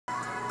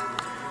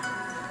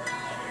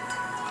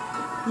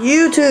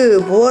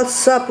YouTube,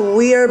 what's up?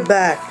 We are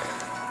back.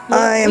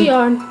 We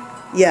are.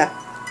 Yeah,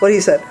 what he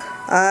said.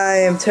 I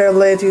am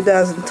Terrorblade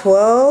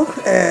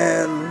 2012,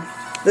 and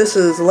this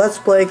is Let's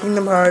Play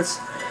Kingdom Hearts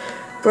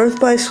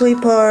Birth by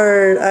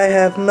Sweetheart. I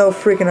have no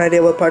freaking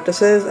idea what part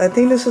this is. I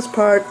think this is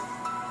part...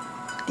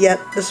 Yeah,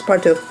 this is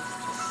part 2.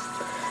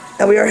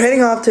 And we are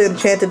heading off to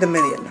Enchanted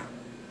Dominion.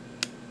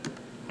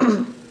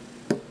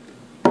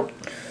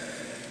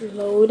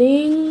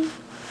 Loading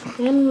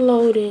and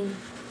loading.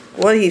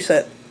 What he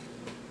said.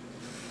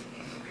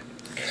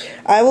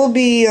 I will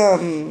be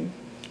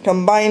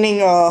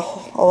combining a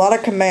lot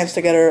of commands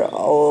together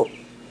a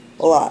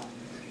lot.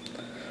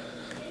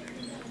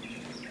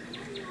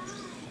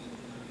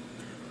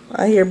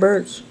 I hear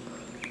birds.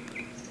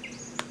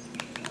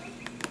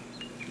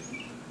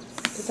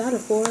 Is that a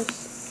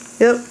forest?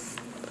 Yep.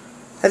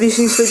 Have you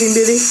seen Sleeping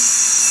Beauty? This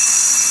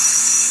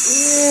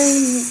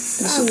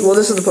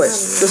is the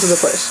place. This is the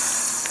place.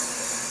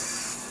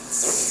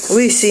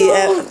 We see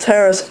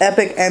Terra's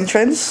epic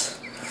entrance.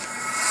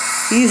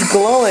 He's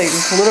glowing,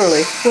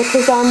 literally. With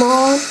his armor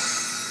on?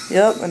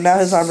 Yep, and now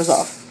his armor's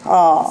off.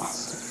 Ah,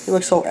 he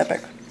looks so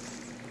epic.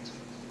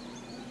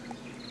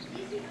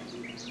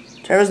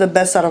 Terra's the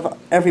best out of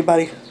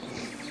everybody.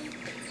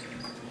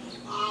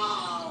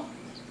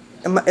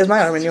 Is my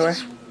armor anywhere?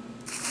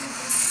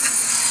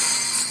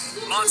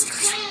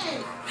 Monsters.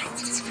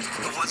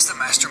 The ones the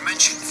master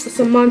mentioned. It's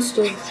a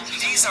monster.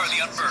 These are the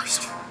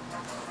Unversed.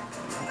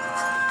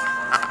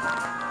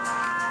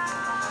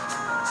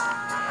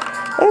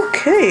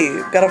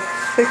 Okay, gotta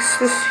fix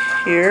this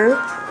here.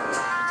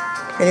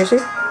 Can you see?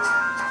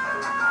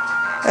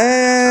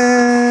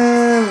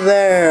 And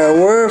there,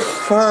 we're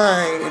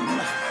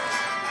fine.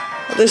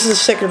 This is the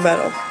second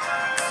battle.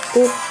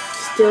 Oop,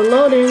 still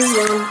loading.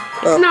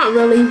 Well, not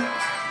really.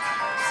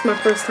 It's my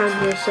first time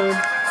here, so.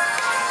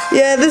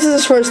 Yeah, this is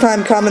his first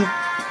time comment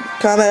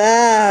on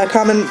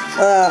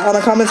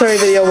a commentary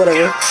video,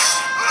 whatever.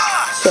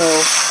 So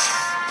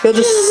he'll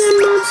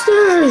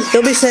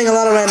be saying a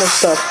lot of random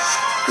stuff.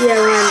 Yeah,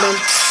 random.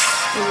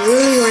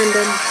 Really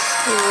random.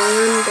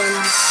 Random.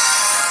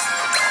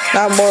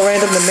 Not more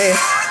random than me.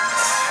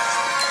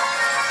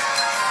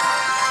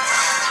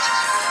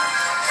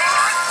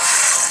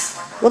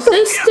 What the?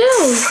 Stay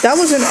still. That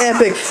was an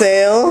epic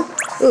fail.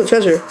 Ooh,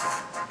 treasure.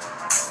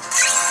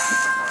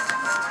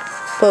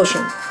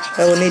 Potion.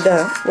 I will need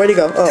that. Where'd he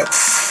go? Oh.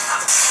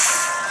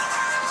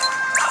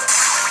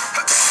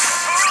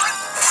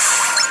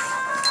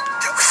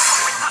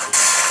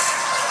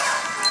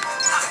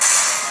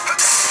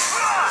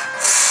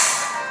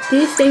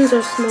 These things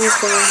are small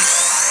fry.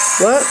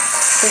 What?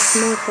 They're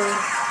small fry.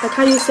 Like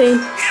how you say,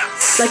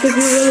 like if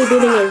you're really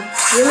beating a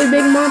really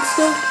big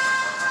monster,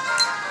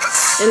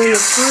 and then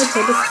it's hard, so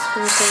this is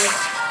small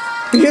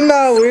fry. You're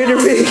not weird or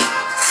big.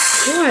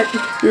 What?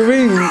 You're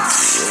being...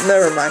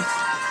 Never mind.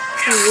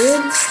 I'm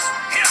weird?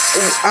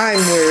 I'm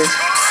weird.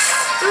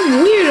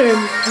 I'm weirder.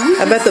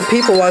 I bet the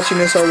people watching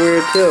this are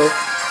weird too.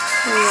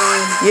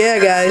 Yeah,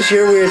 guys,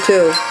 you're weird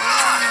too.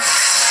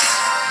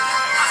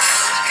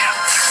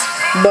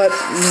 But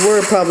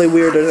we're probably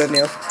weirder than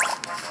you.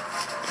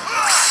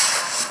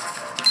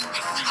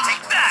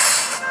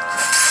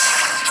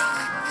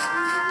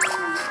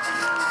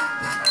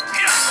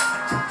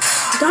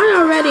 Die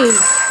already.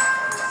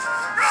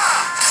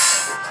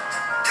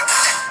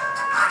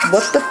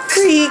 What the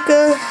freak?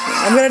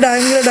 I'm gonna die,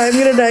 I'm gonna die, I'm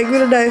gonna die, I'm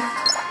gonna die.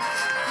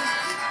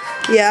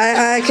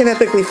 Yeah, I can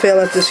epically fail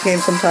at this game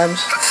sometimes.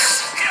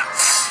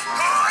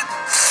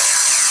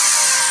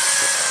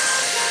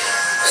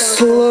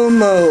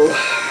 Slow-mo.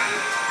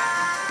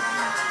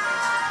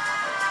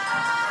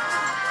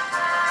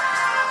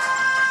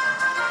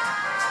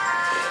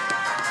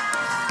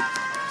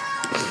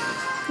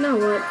 Now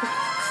what?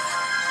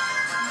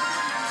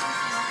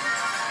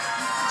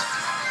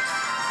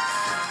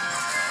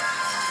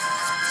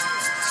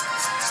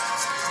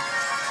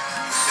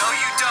 No,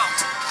 you don't.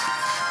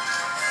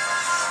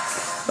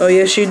 Oh,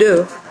 yes, you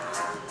do.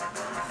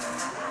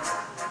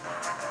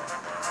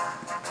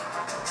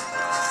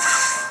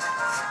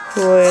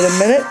 Wait a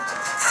minute.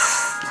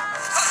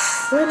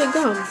 Where'd it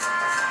go?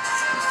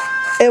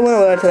 It went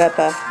over to that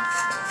path.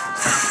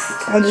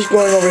 I'm just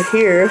going over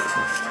here.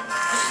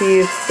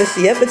 See if this.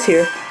 Yep, it's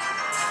here.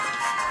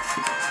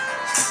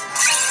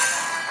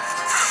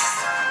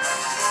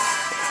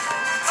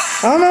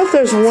 I don't know if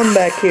there's one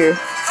back here.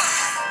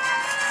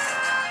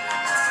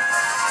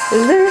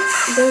 Is there?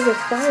 There's a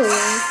fire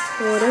line.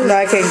 Or whatever. No,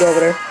 I can't go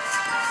over there.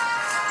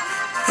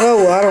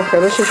 Oh, well, I don't care.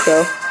 Let's just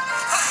go.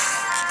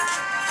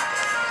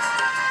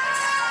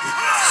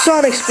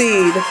 Sonic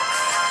speed.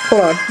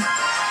 Hold on.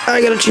 I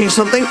gotta change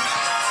something.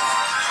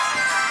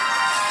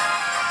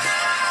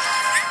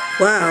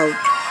 Wow.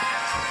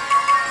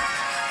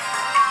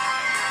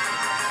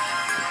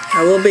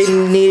 I will be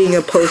needing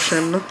a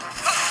potion.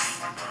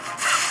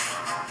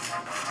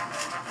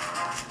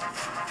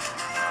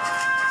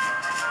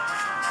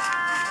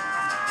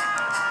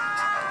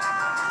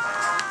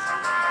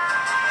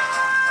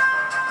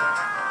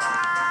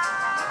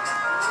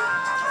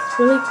 It's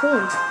really cool.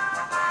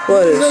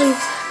 What is? Really,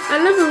 I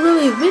never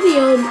really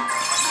videoed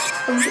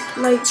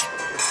like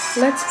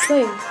let's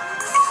play.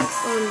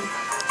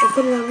 I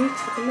put it on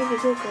YouTube. I never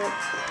did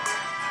that.